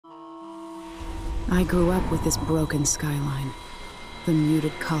I grew up with this broken skyline. The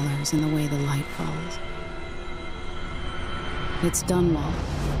muted colors and the way the light falls. It's Dunwall,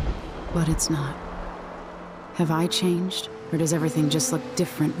 but it's not. Have I changed, or does everything just look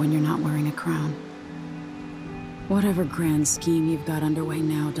different when you're not wearing a crown? Whatever grand scheme you've got underway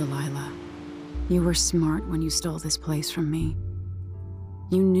now, Delilah, you were smart when you stole this place from me.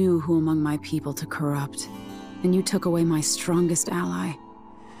 You knew who among my people to corrupt, and you took away my strongest ally,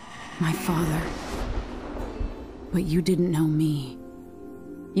 my father. But you didn't know me.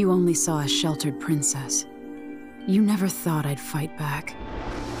 You only saw a sheltered princess. You never thought I'd fight back.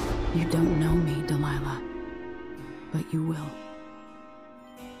 You don't know me, Delilah, but you will.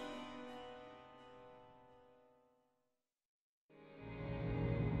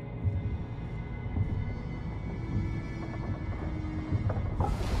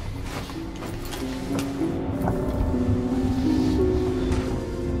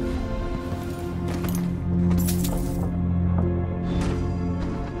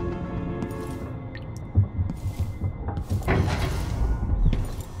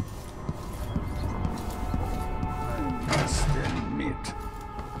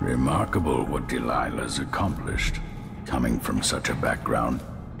 Remarkable what Delilah's accomplished, coming from such a background,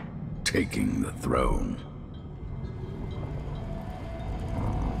 taking the throne.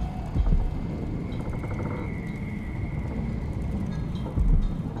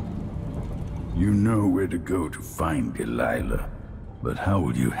 You know where to go to find Delilah, but how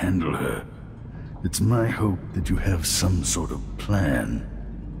will you handle her? It's my hope that you have some sort of plan.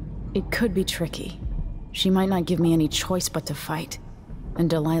 It could be tricky. She might not give me any choice but to fight. And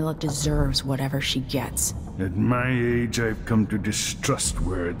Delilah deserves whatever she gets. At my age, I've come to distrust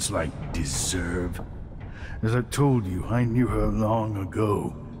words like deserve. As I told you, I knew her long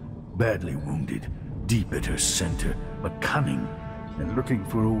ago. Badly wounded, deep at her center, but cunning, and looking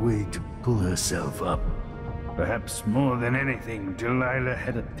for a way to pull herself up. Perhaps more than anything, Delilah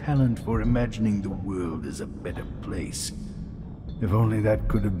had a talent for imagining the world as a better place. If only that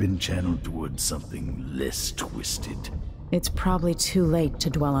could have been channeled towards something less twisted. It's probably too late to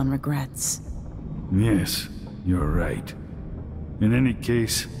dwell on regrets. Yes, you're right. In any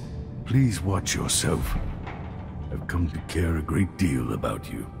case, please watch yourself. I've come to care a great deal about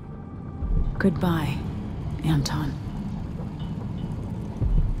you. Goodbye, Anton.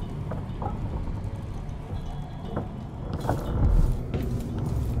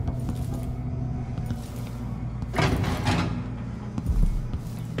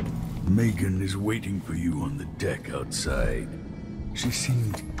 Megan is waiting for you on the deck outside. She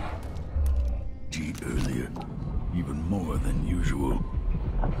seemed edgy earlier, even more than usual.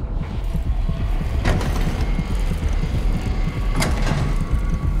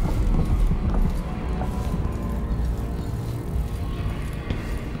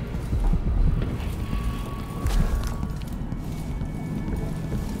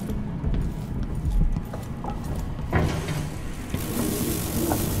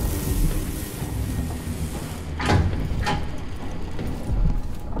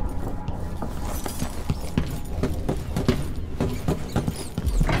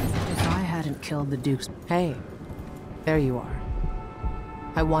 Killed the Duke's... Hey, there you are.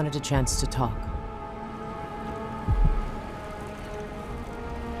 I wanted a chance to talk.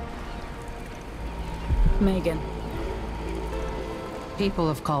 Megan. People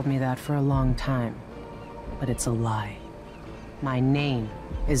have called me that for a long time, but it's a lie. My name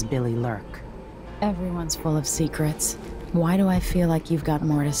is Billy Lurk. Everyone's full of secrets. Why do I feel like you've got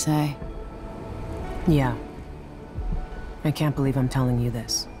more to say? Yeah. I can't believe I'm telling you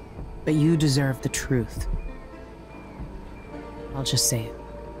this. But you deserve the truth. I'll just say it.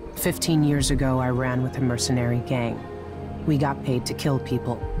 15 years ago, I ran with a mercenary gang. We got paid to kill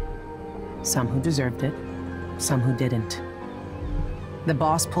people. Some who deserved it, some who didn't. The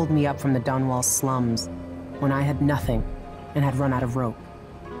boss pulled me up from the Dunwall slums when I had nothing and had run out of rope.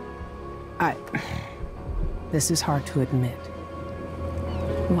 This is hard to admit.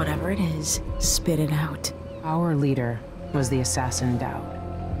 Whatever it is, spit it out. Our leader was the assassin Dowd,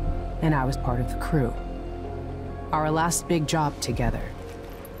 and I was part of the crew. Our last big job together,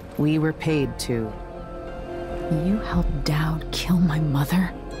 we were paid to... You helped Dowd kill my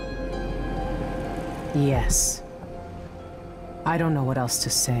mother? Yes. I don't know what else to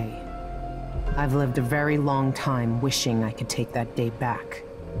say. I've lived a very long time wishing I could take that day back,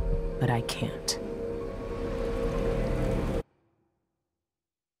 but I can't.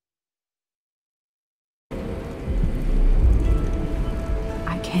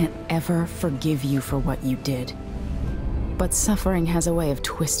 Can't ever forgive you for what you did. But suffering has a way of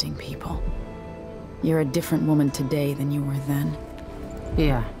twisting people. You're a different woman today than you were then.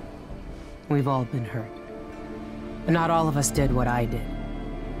 Yeah. We've all been hurt. But not all of us did what I did.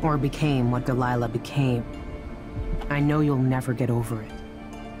 Or became what Delilah became. I know you'll never get over it.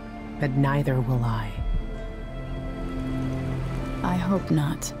 But neither will I. I hope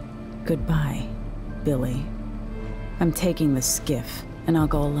not. Goodbye, Billy. I'm taking the skiff, and I'll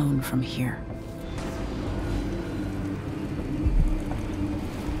go alone from here.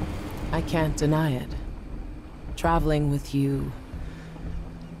 I can't deny it. Traveling with you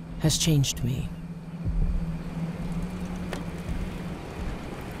has changed me.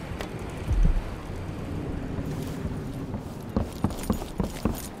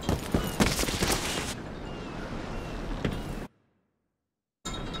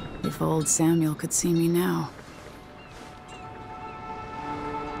 If old Samuel could see me now.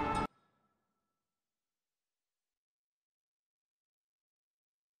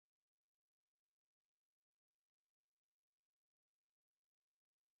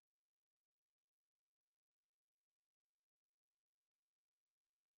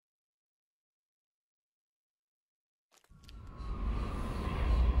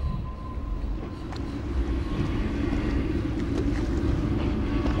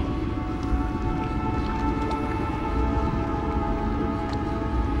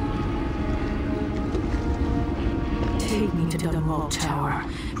 Take me to the Mall Tower.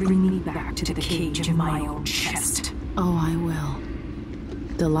 Bring me back to the cage in my own chest. Oh, I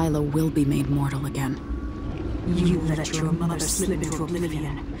will. Delilah will be made mortal again. You let your mother slip into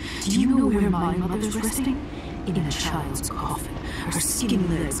oblivion. Do you know where my mother's resting? In a child's coffin, her skinny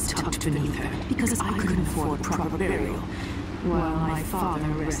legs tucked beneath her, because I couldn't afford proper burial, while my father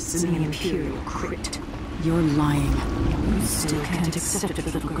rests in the Imperial crypt. You're lying. You still can't accept it,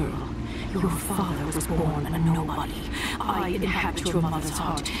 little girl. Your father was born a nobody. I inhabit your mother's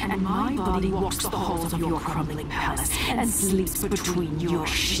heart, and my body walks the halls of your crumbling palace and sleeps between your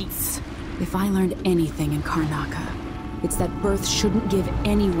sheets. If I learned anything in Karnaca, it's that birth shouldn't give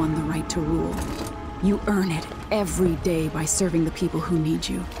anyone the right to rule. You earn it every day by serving the people who need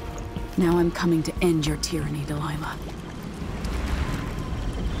you. Now I'm coming to end your tyranny, Delilah.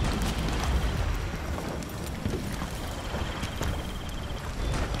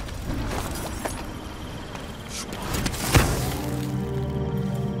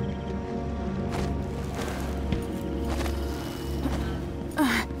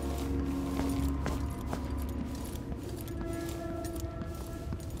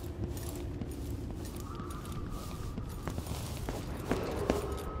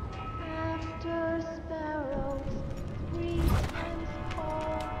 After sparrows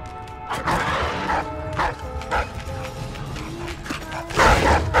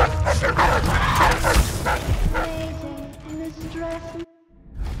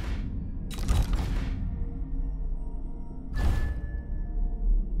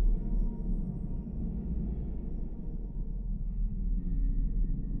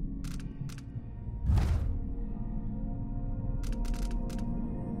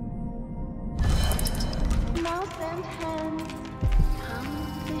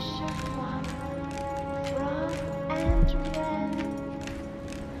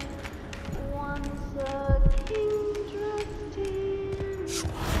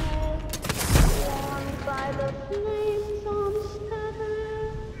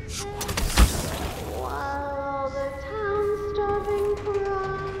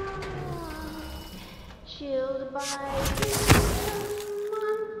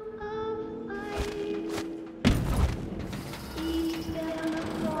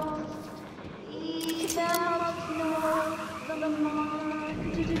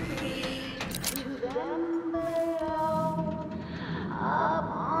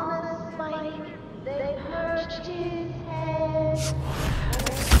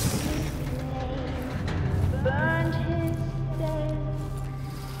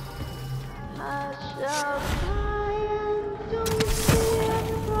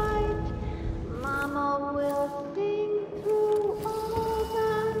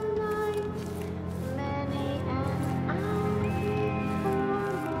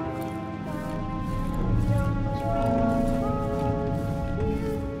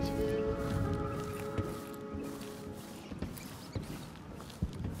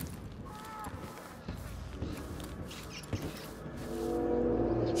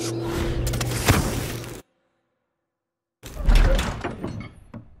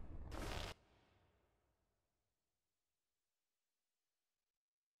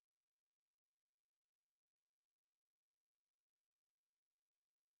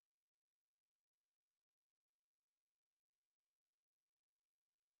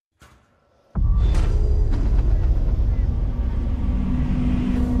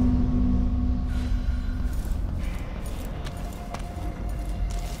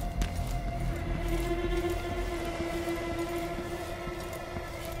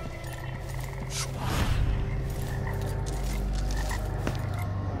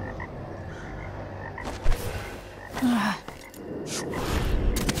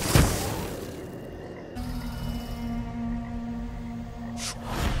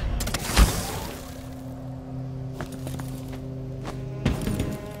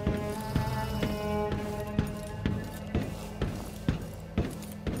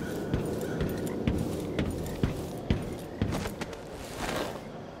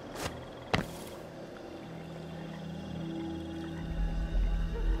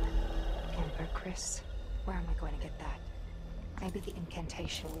Empress. Where am I going to get that? Maybe the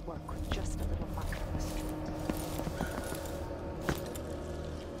incantation will work with just a little mindfulness to it.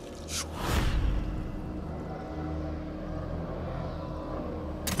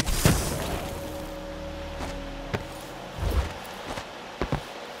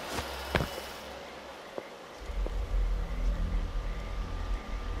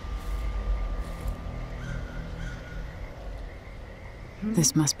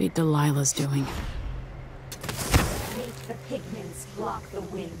 This must be Delilah's doing. Make the pigments block the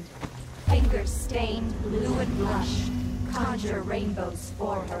wind. Fingers stained blue and blush. Conjure rainbows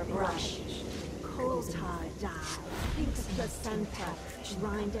for her brush. Coal tar dye, pink placenta,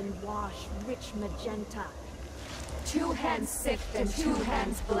 grind and wash, rich magenta. 2 hands sift and 2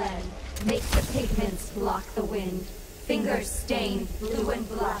 hands blend. Make the pigments block the wind. Fingers stained blue and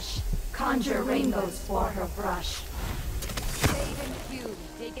blush. Conjure rainbows for her brush. Shade and hue,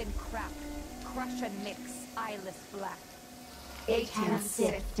 dig and crack. Crush and mix, eyeless black. 8 hands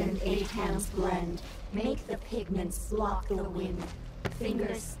sift and 8 hands blend. Make the pigments block the wind.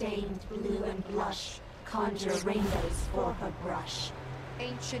 Fingers stained blue and blush. Conjure rainbows for her brush.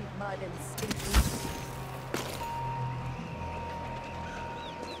 Ancient mud and stinky.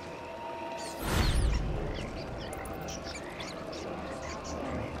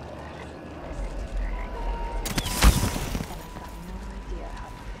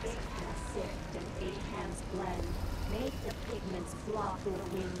 Block the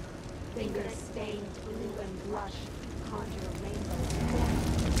wind. Fingers stained blue and blush. Conjure rainbows.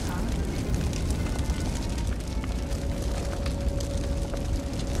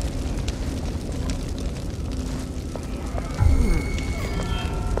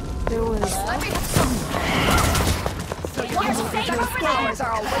 There was... Let me have some. So your sacred flowers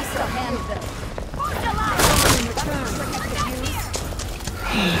are a waste of handbill.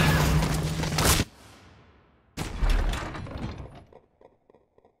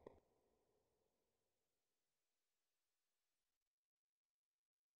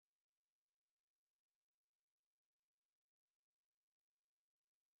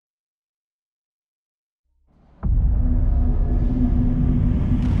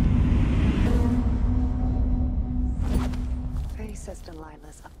 Says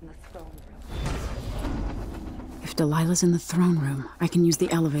Delilah's up in the throne room. If Delilah's in the throne room, I can use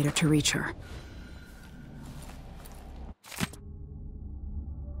the elevator to reach her.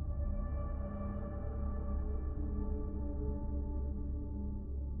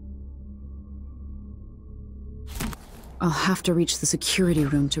 I'll have to reach the security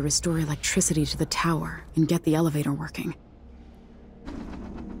room to restore electricity to the tower and get the elevator working.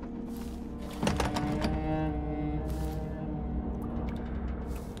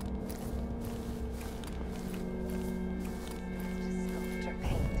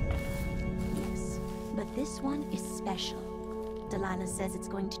 This one is special. Delilah says it's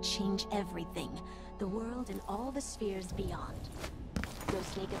going to change everything. The world and all the spheres beyond. Go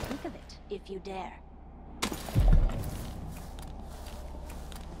sneak a peek of it, if you dare.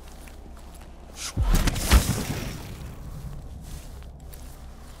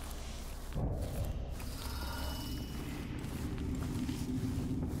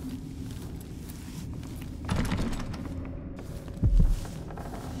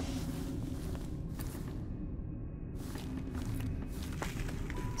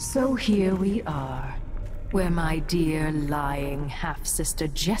 So here we are, where my dear lying half-sister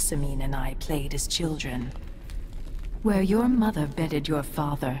Jessamine and I played as children. Where your mother bedded your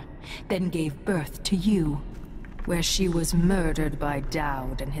father, then gave birth to you. Where she was murdered by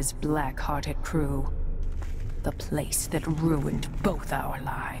Dowd and his black-hearted crew. The place that ruined both our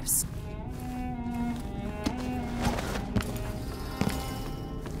lives.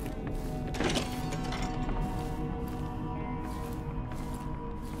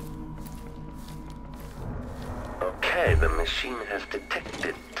 Okay, the machine has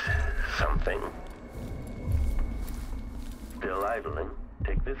detected something. Still idling.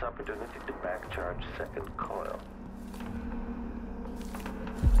 Take this opportunity to back-charge second coil.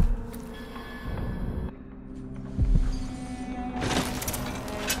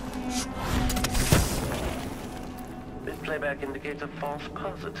 This playback indicates a false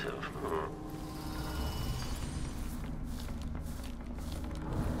positive.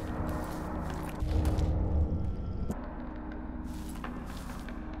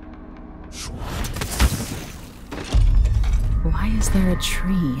 Why is there a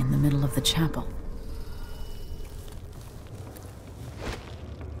tree in the middle of the chapel?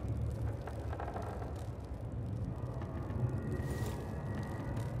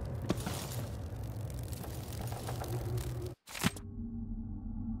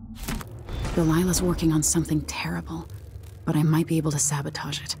 Delilah's working on something terrible, but I might be able to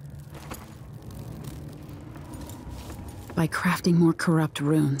sabotage it. By crafting more corrupt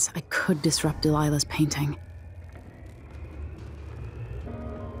runes, I could disrupt Delilah's painting.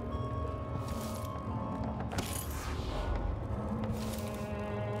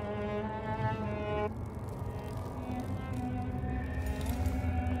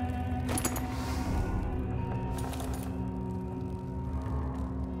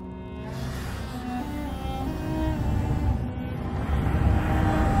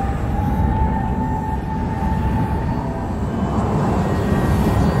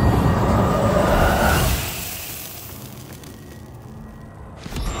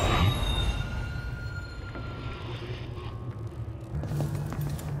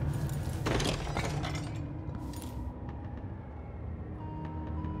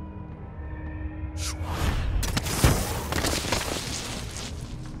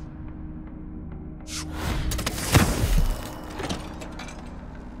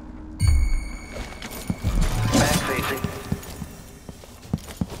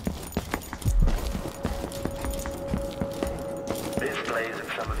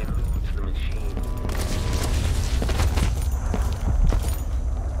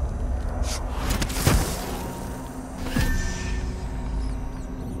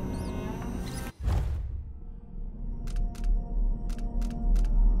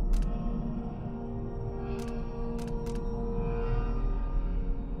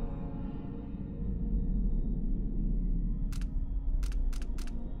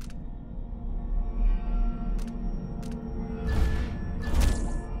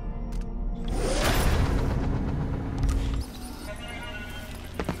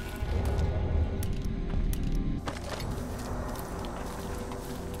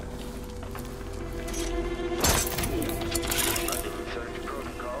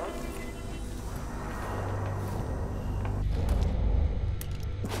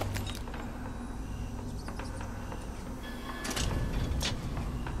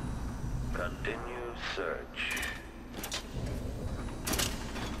 Continue search.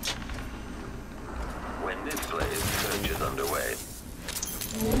 When displayed, search is underway.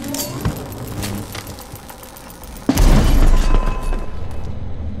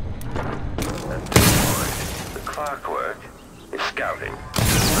 At this point, the clockwork is scouting.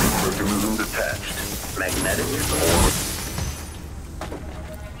 Mechanisms attached. Magnetic or...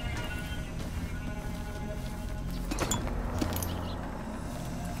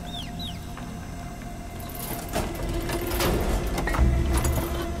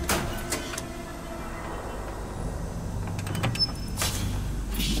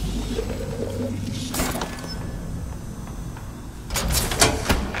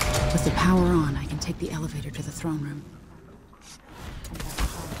 With the power on, I can take the elevator to the throne room.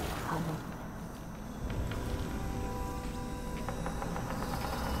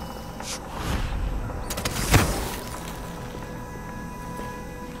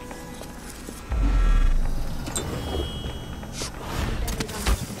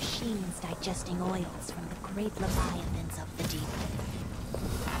 Machines digesting oils from the great leviathans of the deep.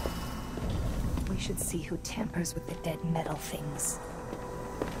 We should see who tampers with the dead metal things.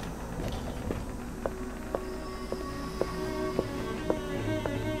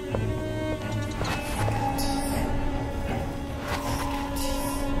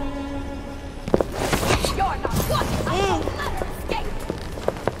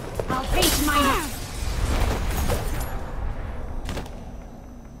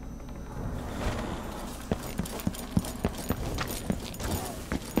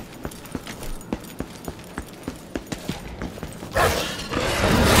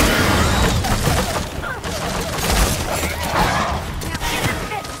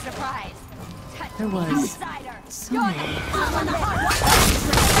 There was someone. Steal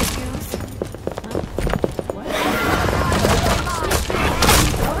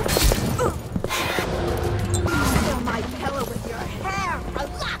my pillow with your hair, for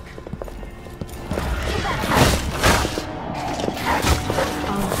luck!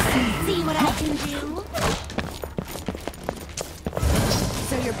 I'll see what I can do.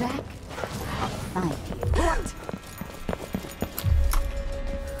 So you're back? Fine. What?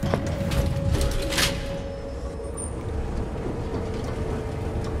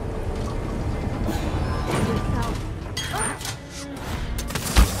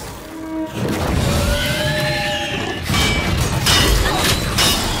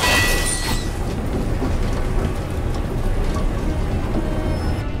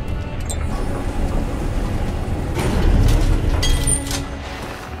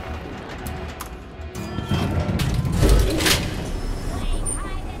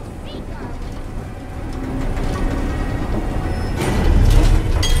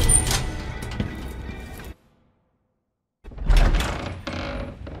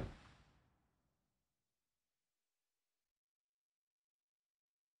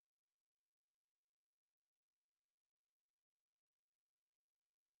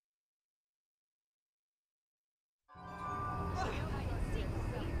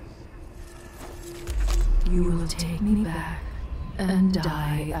 You will take me back and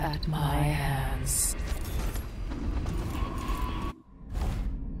die at my hands.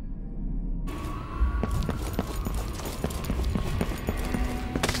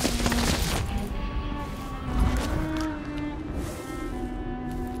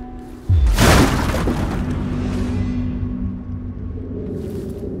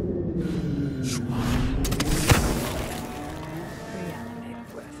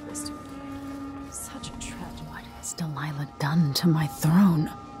 Done to my throne.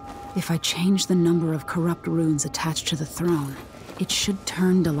 If I change the number of corrupt runes attached to the throne, it should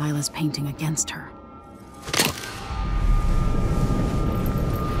turn Delilah's painting against her.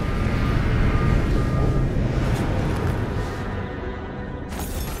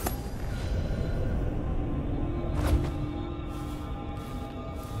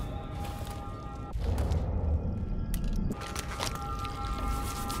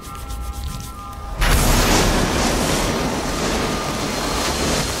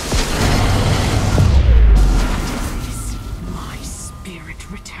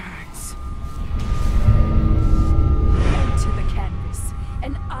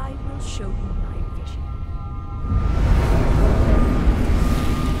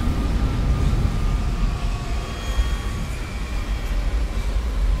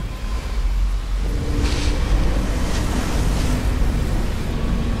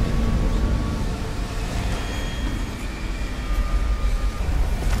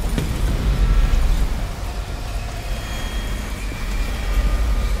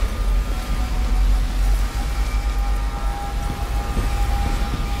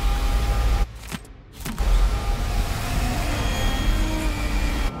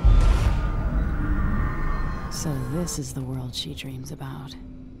 So this is the world she dreams about.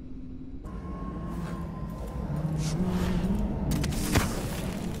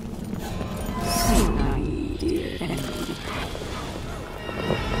 So naive, dear enemy.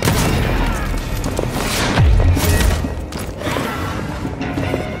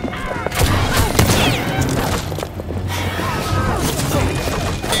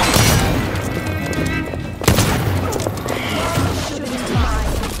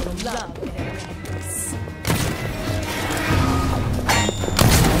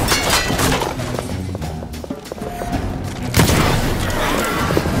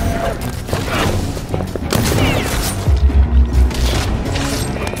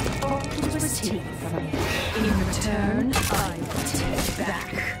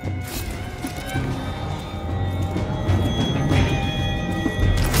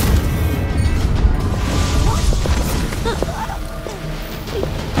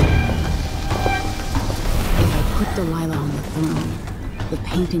 Delilah on the throne, the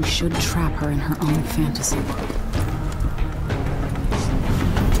painting should trap her in her own fantasy world.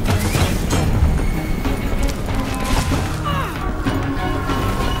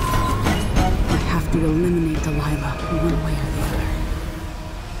 I have to eliminate Delilah one way or the other.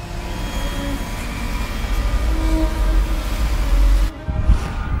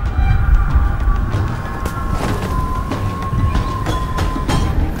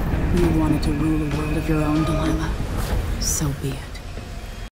 You wanted to rule a world of your own, Delilah. So be it.